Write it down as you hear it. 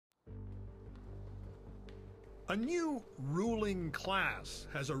A new ruling class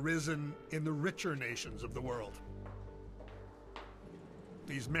has arisen in the richer nations of the world.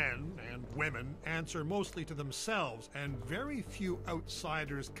 These men and women answer mostly to themselves, and very few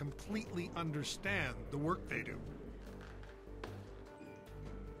outsiders completely understand the work they do.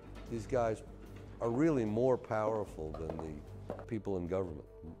 These guys are really more powerful than the people in government,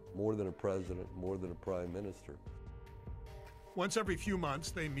 more than a president, more than a prime minister. Once every few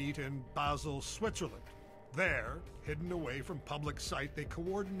months, they meet in Basel, Switzerland. There, hidden away from public sight, they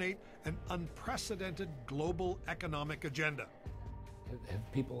coordinate an unprecedented global economic agenda.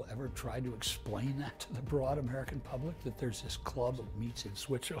 Have people ever tried to explain that to the broad American public, that there's this club that meets in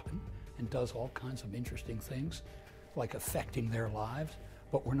Switzerland and does all kinds of interesting things, like affecting their lives,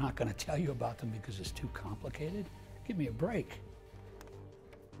 but we're not going to tell you about them because it's too complicated? Give me a break.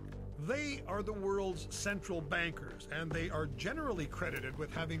 They are the world's central bankers, and they are generally credited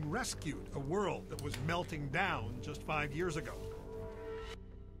with having rescued a world that was melting down just 5 years ago.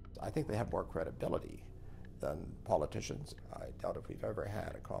 I think they have more credibility than politicians. I doubt if we've ever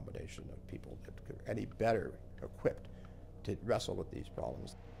had a combination of people that are any better equipped to wrestle with these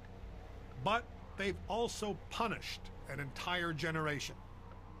problems. But they've also punished an entire generation.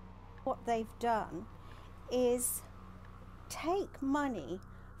 What they've done is take money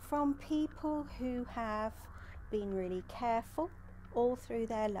from people who have been really careful all through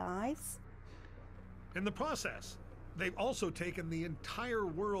their lives. In the process, they've also taken the entire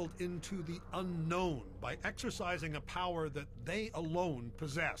world into the unknown by exercising a power that they alone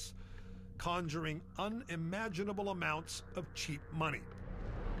possess, conjuring unimaginable amounts of cheap money.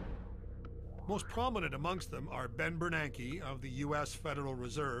 Most prominent amongst them are Ben Bernanke of the US Federal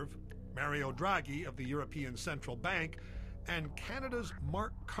Reserve, Mario Draghi of the European Central Bank, and Canada's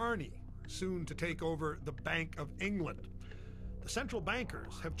Mark Carney, soon to take over the Bank of England. The central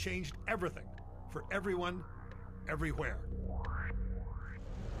bankers have changed everything for everyone, everywhere.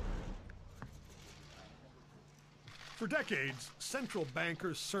 For decades, central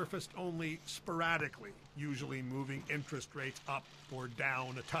bankers surfaced only sporadically, usually moving interest rates up or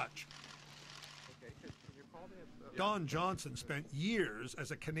down a touch. Don Johnson spent years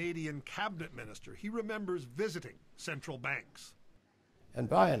as a Canadian cabinet minister. He remembers visiting central banks. And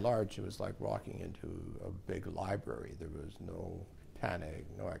by and large, it was like walking into a big library. There was no panic,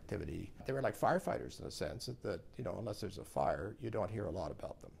 no activity. They were like firefighters in a sense that, you know, unless there's a fire, you don't hear a lot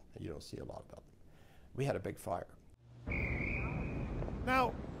about them. You don't see a lot about them. We had a big fire.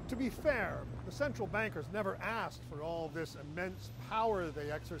 Now, to be fair, the central bankers never asked for all this immense power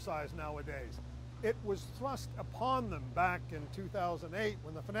they exercise nowadays. It was thrust upon them back in 2008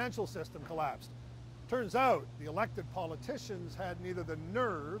 when the financial system collapsed. Turns out the elected politicians had neither the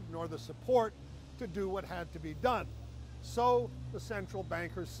nerve nor the support to do what had to be done. So the central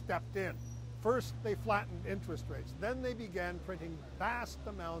bankers stepped in. First, they flattened interest rates. Then they began printing vast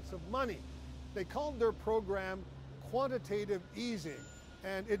amounts of money. They called their program quantitative easing,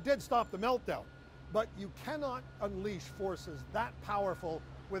 and it did stop the meltdown. But you cannot unleash forces that powerful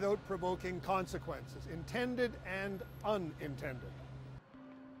without provoking consequences, intended and unintended.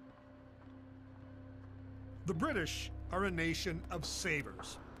 The British are a nation of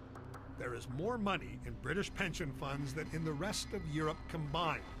savers. There is more money in British pension funds than in the rest of Europe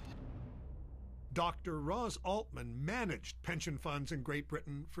combined. Dr. Ros Altman managed pension funds in Great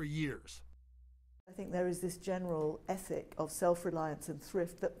Britain for years. I think there is this general ethic of self-reliance and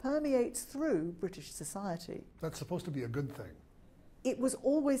thrift that permeates through British society. That's supposed to be a good thing. It was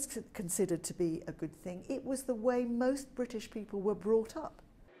always considered to be a good thing. It was the way most British people were brought up.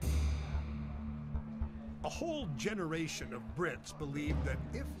 A whole generation of Brits believed that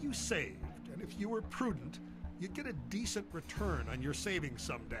if you saved and if you were prudent, you'd get a decent return on your savings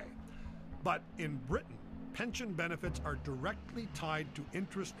someday. But in Britain, pension benefits are directly tied to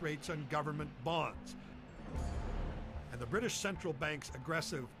interest rates on government bonds. And the British Central Bank's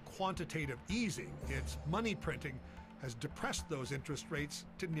aggressive quantitative easing, its money printing, has depressed those interest rates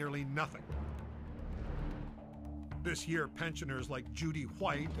to nearly nothing. This year, pensioners like Judy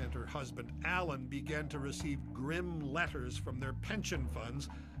White and her husband Alan began to receive grim letters from their pension funds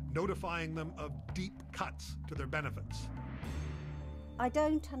notifying them of deep cuts to their benefits. I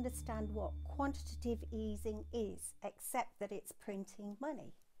don't understand what quantitative easing is, except that it's printing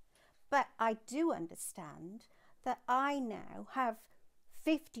money. But I do understand that I now have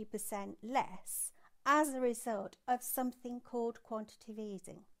 50% less as a result of something called quantitative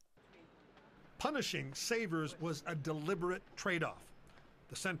easing. Punishing savers was a deliberate trade-off.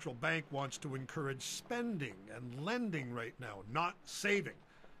 The central bank wants to encourage spending and lending right now, not saving,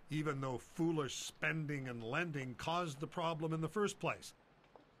 even though foolish spending and lending caused the problem in the first place.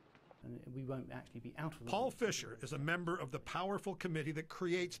 And we won't actually be out of the Paul Fisher is a member of the powerful committee that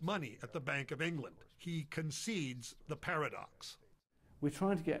creates money at the Bank of England. He concedes the paradox. We're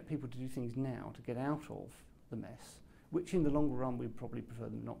trying to get people to do things now to get out of the mess, which in the longer run we'd probably prefer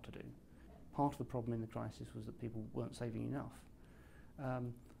them not to do. Part of the problem in the crisis was that people weren't saving enough.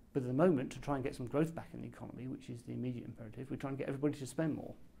 But at the moment, to try and get some growth back in the economy, which is the immediate imperative, we're trying to get everybody to spend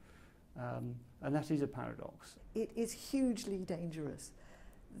more. And that is a paradox. It is hugely dangerous.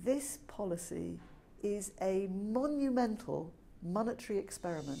 This policy is a monumental monetary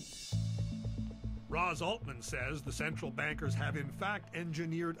experiment. Roz Altman says the central bankers have in fact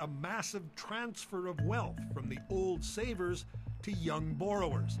engineered a massive transfer of wealth from the old savers to young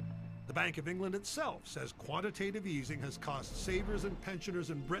borrowers. The Bank of England itself says quantitative easing has cost savers and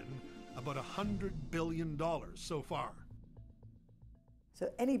pensioners in Britain about $100 billion so far.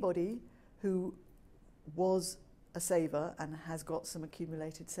 So anybody who was a saver and has got some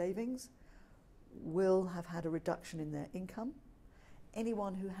accumulated savings will have had a reduction in their income.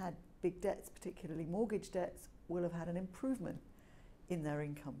 Anyone who had big debts, particularly mortgage debts, will have had an improvement in their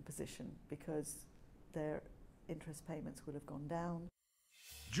income position because their interest payments will have gone down.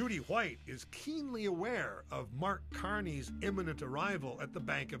 Judy White is keenly aware of Mark Carney's imminent arrival at the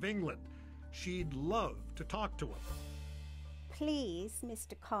Bank of England. She'd love to talk to him. Please,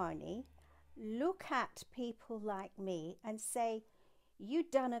 Mr. Carney, look at people like me and say, you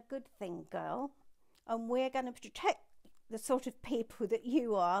done a good thing, girl, and we're going to protect the sort of people that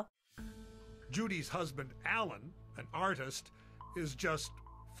you are. Judy's husband, Alan, an artist, is just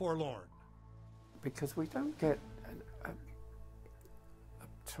forlorn. Because we don't get a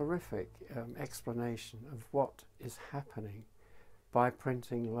terrific explanation of what is happening by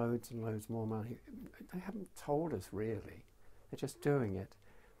printing loads and loads more money. They haven't told us really. They're just doing it.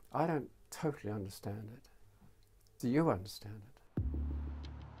 I don't totally understand it. Do you understand it?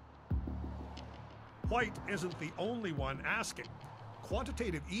 White isn't the only one asking.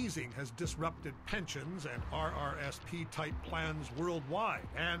 Quantitative easing has disrupted pensions and RRSP-type plans worldwide,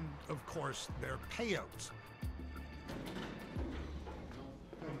 and, of course, their payouts.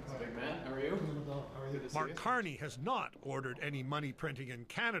 Big man, how are you? Mark Carney has not ordered any money printing in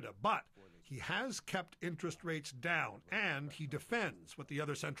Canada, but he has kept interest rates down, and he defends what the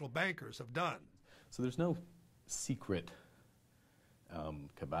other central bankers have done. So there's no secret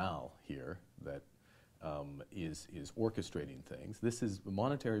cabal here that is orchestrating things. This is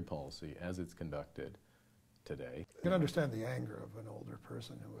monetary policy as it's conducted today. You can understand the anger of an older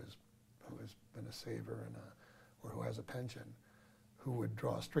person who has been a saver or who has a pension, who would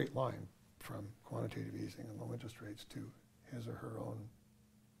draw a straight line from quantitative easing and low interest rates to his or her own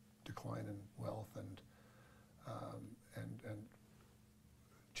decline in wealth and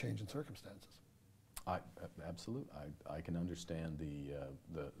change in circumstances. Absolutely, I can understand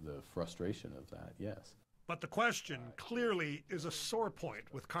the frustration of that. Yes. But the question clearly is a sore point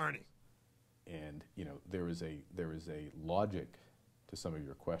with Carney. And you know there is a logic to some of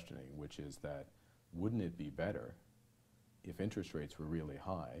your questioning, which is that wouldn't it be better if interest rates were really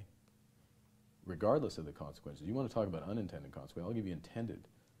high, regardless of the consequences? You want to talk about unintended consequences? I'll give you intended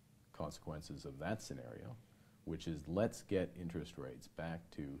consequences of that scenario, which is let's get interest rates back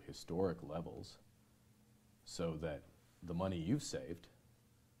to historic levels so that the money you've saved,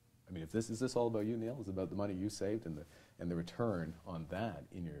 I mean, is this all about you, Neil? Is it about the money you saved and the return on that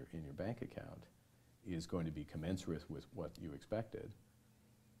in your bank account is going to be commensurate with what you expected?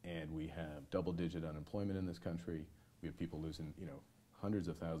 And we have double-digit unemployment in this country. We have people losing, hundreds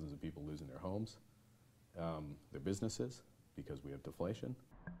of thousands of people losing their homes, their businesses, because we have deflation.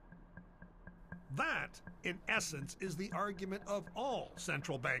 That, in essence, is the argument of all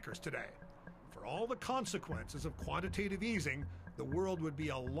central bankers today. For all the consequences of quantitative easing, the world would be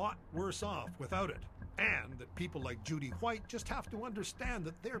a lot worse off without it. And that people like Judy White just have to understand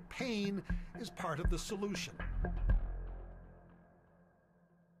that their pain is part of the solution.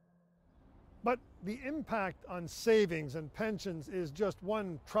 But the impact on savings and pensions is just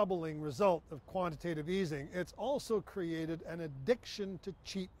one troubling result of quantitative easing. It's also created an addiction to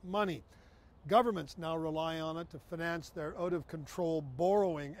cheap money. Governments now rely on it to finance their out-of-control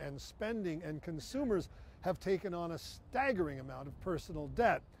borrowing and spending, and consumers have taken on a staggering amount of personal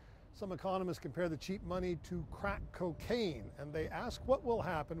debt. Some economists compare the cheap money to crack cocaine, and they ask what will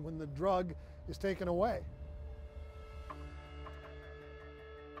happen when the drug is taken away.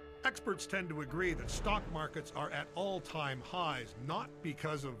 Experts tend to agree that stock markets are at all-time highs, not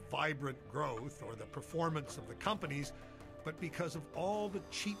because of vibrant growth or the performance of the companies, but because of all the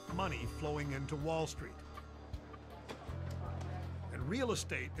cheap money flowing into Wall Street. And real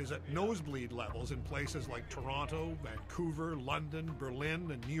estate is at nosebleed levels in places like Toronto, Vancouver, London, Berlin,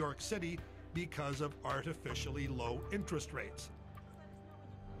 and New York City because of artificially low interest rates.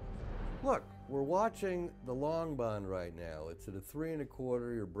 Look, we're watching the long bond right now. It's at a 3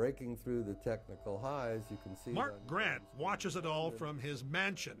 1/4. You're breaking through the technical highs. You can see. Mark Grant watches it all from his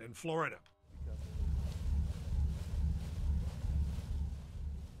mansion in Florida.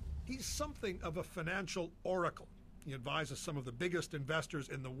 He's something of a financial oracle. He advises some of the biggest investors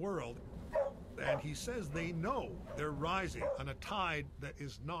in the world, and he says they know they're rising on a tide that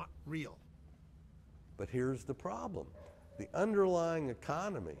is not real. But here's the problem. The underlying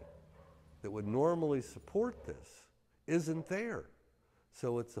economy that would normally support this isn't there.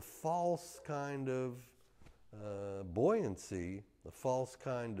 So it's a false kind of buoyancy, a false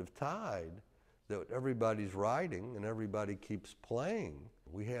kind of tide that everybody's riding and everybody keeps playing.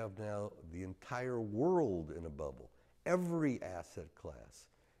 We have now the entire world in a bubble. Every asset class,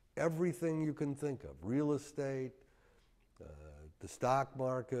 everything you can think of, real estate, the stock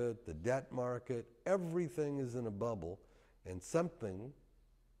market, the debt market, everything is in a bubble, and something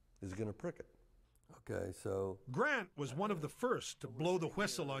is going to prick it. Okay, so Grant was one of the first to blow the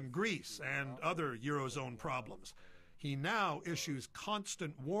whistle on Greece and other Eurozone problems. He now issues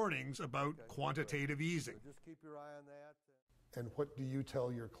constant warnings about quantitative easing. just keep your eye on that. And what do you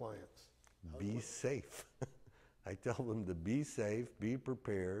tell your clients? Be safe. I tell them to be safe, be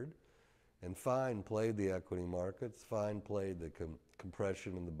prepared, and fine, play the equity markets, fine, play the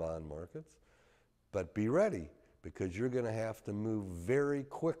compression in the bond markets, but be ready, because you're going to have to move very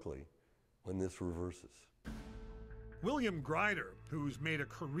quickly when this reverses. William Grider, who's made a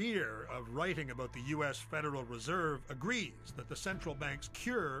career of writing about the U.S. Federal Reserve, agrees that the central bank's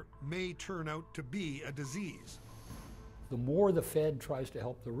cure may turn out to be a disease. The more the Fed tries to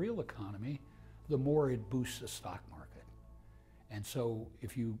help the real economy, the more it boosts the stock market. And so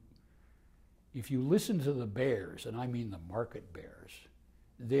if you listen to the bears, and I mean the market bears,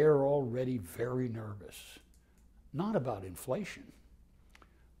 they're already very nervous, not about inflation,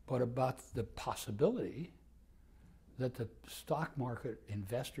 but about the possibility that the stock market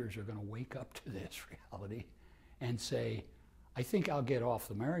investors are going to wake up to this reality and say, I think I'll get off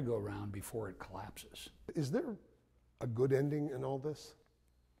the merry-go-round before it collapses. Is there a good ending in all this?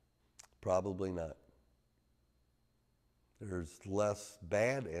 Probably not. There's less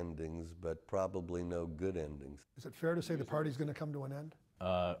bad endings, but probably no good endings. Is it fair to say the party's going to come to an end?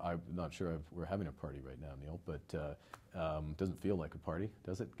 I'm not sure we're having a party right now, Neil, but doesn't feel like a party,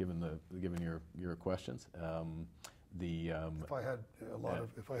 does it? Given your questions, if I had a lot of,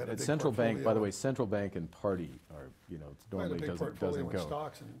 if I had a big central bank, portfolio, by the way, central bank and party are, normally if I had a big doesn't portfolio in go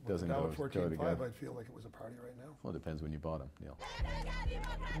stocks and doesn't down go at 14.5, together. I'd feel like it was a party right now. Well, it depends when you bought them, Neil.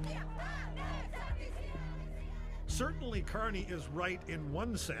 Certainly Carney is right in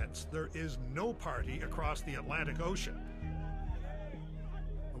one sense. There is no party across the Atlantic Ocean.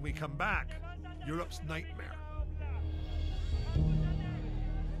 When we come back, Europe's nightmare.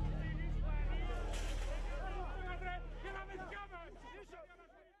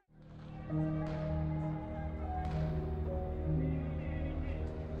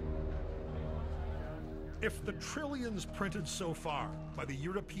 If the trillions printed so far by the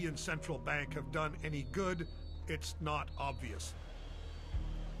European Central Bank have done any good, it's not obvious.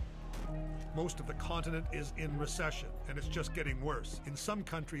 Most of the continent is in recession, and it's just getting worse. In some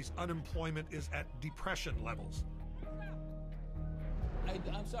countries, unemployment is at depression levels.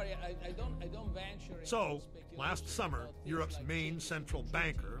 I'm sorry, I don't venture. So, last summer, Europe's main central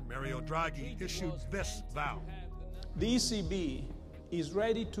banker, Mario Draghi, issued this vow. The ECB is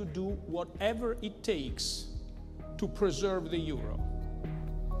ready to do whatever it takes to preserve the euro.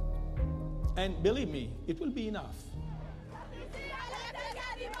 And believe me, it will be enough.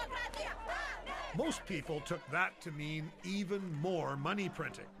 Most people took that to mean even more money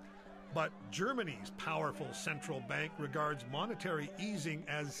printing. But Germany's powerful central bank regards monetary easing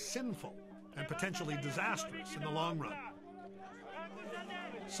as sinful and potentially disastrous in the long run.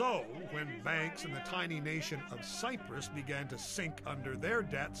 So, when banks in the tiny nation of Cyprus began to sink under their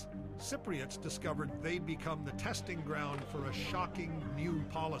debts, Cypriots discovered they'd become the testing ground for a shocking new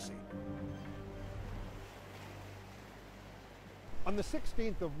policy. On the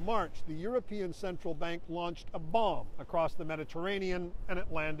 16th of March, the European Central Bank launched a bomb across the Mediterranean, and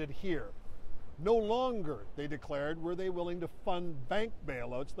it landed here. No longer, they declared, were they willing to fund bank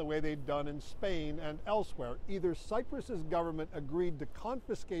bailouts the way they'd done in Spain and elsewhere. Either Cyprus's government agreed to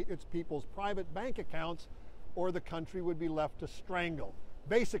confiscate its people's private bank accounts, or the country would be left to strangle.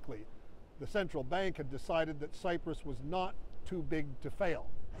 Basically, the central bank had decided that Cyprus was not too big to fail.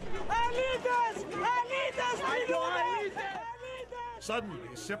 Suddenly,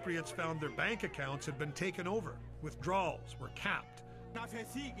 Cypriots found their bank accounts had been taken over. Withdrawals were capped.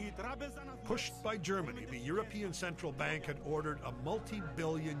 Pushed by Germany, the European Central Bank had ordered a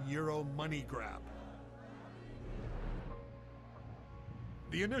multi-billion euro money grab.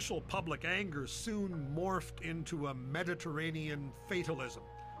 The initial public anger soon morphed into a Mediterranean fatalism.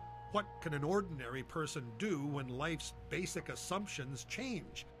 What can an ordinary person do when life's basic assumptions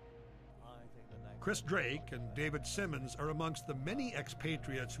change? Chris Drake and David Simmons are amongst the many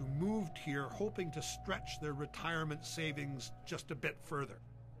expatriates who moved here hoping to stretch their retirement savings just a bit further.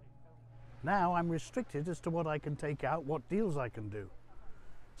 Now I'm restricted as to what I can take out, what deals I can do.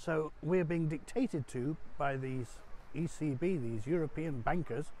 So we're being dictated to by these ECB, these European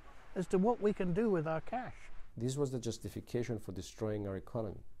bankers, as to what we can do with our cash. This was the justification for destroying our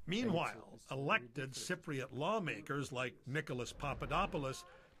economy. Meanwhile, elected Cypriot lawmakers like Nicholas Papadopoulos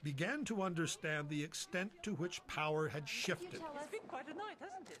began to understand the extent to which power had shifted. It's been quite a night,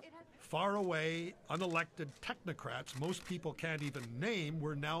 hasn't it? Far away, unelected technocrats most people can't even name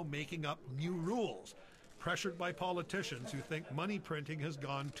were now making up new rules, pressured by politicians who think money printing has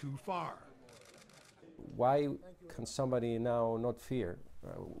gone too far. Why can somebody now not fear?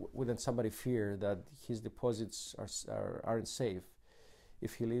 Wouldn't somebody fear that his deposits aren't safe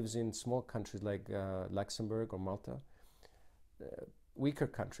if he lives in small countries like Luxembourg or Malta? Weaker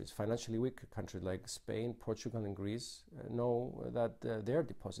countries, financially weaker countries like Spain, Portugal, and Greece know that their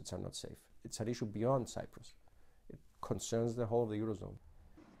deposits are not safe. It's an issue beyond Cyprus. It concerns the whole of the Eurozone.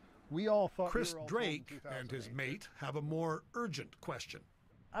 We all thought Chris Drake and his mate have a more urgent question.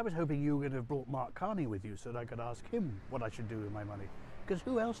 I was hoping you were going to have brought Mark Carney with you so that I could ask him what I should do with my money. Because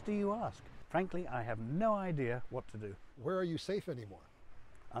who else do you ask? Frankly, I have no idea what to do. Where are you safe anymore?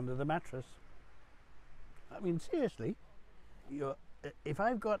 Under the mattress. I mean, seriously, if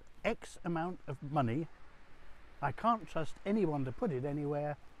I've got X amount of money, I can't trust anyone to put it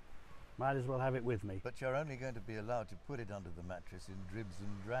anywhere. Might as well have it with me. But you're only going to be allowed to put it under the mattress in dribs and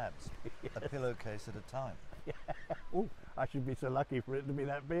drabs, a pillowcase at a time. Yeah. Ooh, I should be so lucky for it to be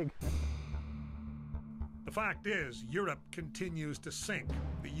that big. The fact is, Europe continues to sink.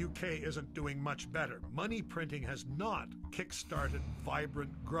 The UK isn't doing much better. Money printing has not kick-started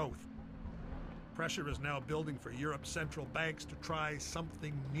vibrant growth. Pressure is now building for Europe's central banks to try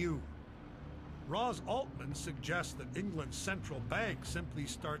something new. Roz Altman suggests that England's central bank simply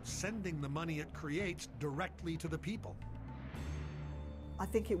starts sending the money it creates directly to the people. I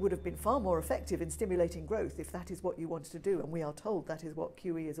think it would have been far more effective in stimulating growth if that is what you wanted to do, and we are told that is what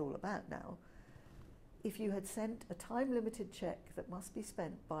QE is all about now. If you had sent a time-limited cheque that must be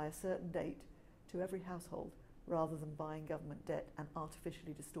spent by a certain date to every household, rather than buying government debt and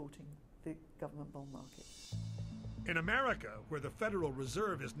artificially distorting the government bond market. In America, where the Federal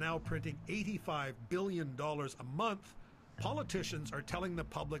Reserve is now printing $85 billion a month, politicians are telling the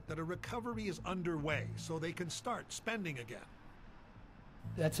public that a recovery is underway so they can start spending again.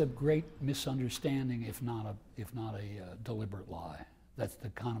 That's a great misunderstanding, if not a deliberate lie. That the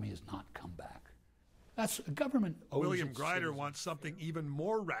economy has not come back. That's a government. William Greider wants something even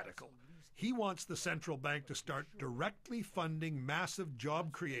more radical. He wants the central bank to start directly funding massive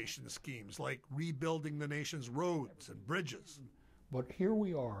job creation schemes like rebuilding the nation's roads and bridges. But here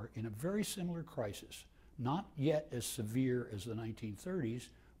we are in a very similar crisis, not yet as severe as the 1930s,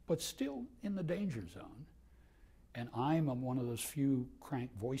 but still in the danger zone. And I'm one of those few crank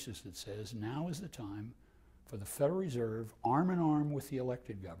voices that says now is the time for the Federal Reserve, arm in arm with the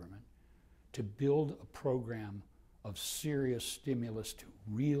elected government, to build a program of serious stimulus to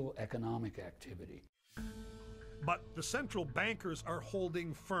real economic activity. But the central bankers are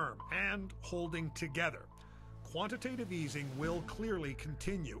holding firm and holding together. Quantitative easing will clearly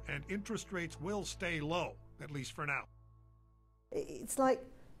continue and interest rates will stay low, at least for now. It's like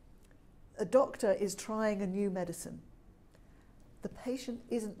a doctor is trying a new medicine. The patient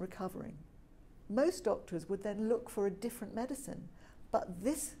isn't recovering. Most doctors would then look for a different medicine, but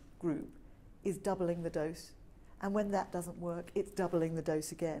this group is doubling the dose. And when that doesn't work, it's doubling the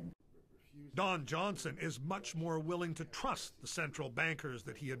dose again. Don Johnson is much more willing to trust the central bankers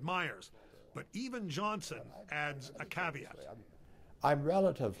that he admires. But even Johnson adds a caveat. I'm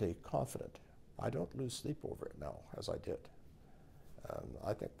relatively confident. I don't lose sleep over it now, as I did.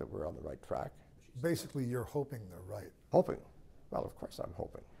 I think that we're on the right track. Basically, you're hoping they're right. Hoping? Well, of course I'm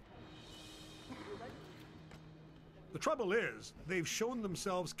hoping. The trouble is, they've shown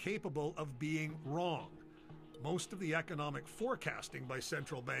themselves capable of being wrong. Most of the economic forecasting by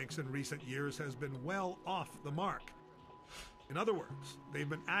central banks in recent years has been well off the mark. In other words, they've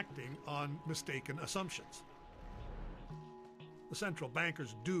been acting on mistaken assumptions. The central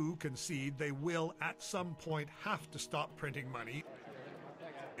bankers do concede they will at some point have to stop printing money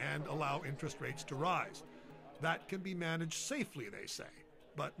and allow interest rates to rise. That can be managed safely, they say,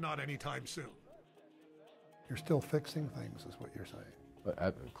 but not anytime soon. You're still fixing things, is what you're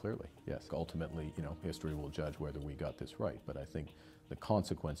saying. Clearly, yes. Ultimately, history will judge whether we got this right, but I think the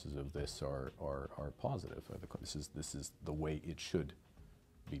consequences of this are positive. This is the way it should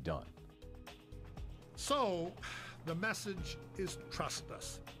be done. So, the message is trust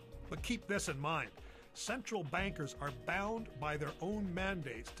us. But keep this in mind. Central bankers are bound by their own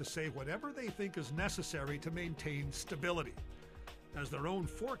mandates to say whatever they think is necessary to maintain stability. As their own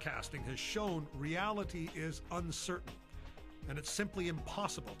forecasting has shown, reality is uncertain, and it's simply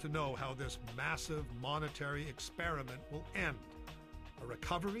impossible to know how this massive monetary experiment will end. A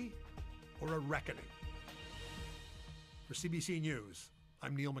recovery or a reckoning? For CBC News,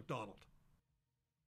 I'm Neil Macdonald.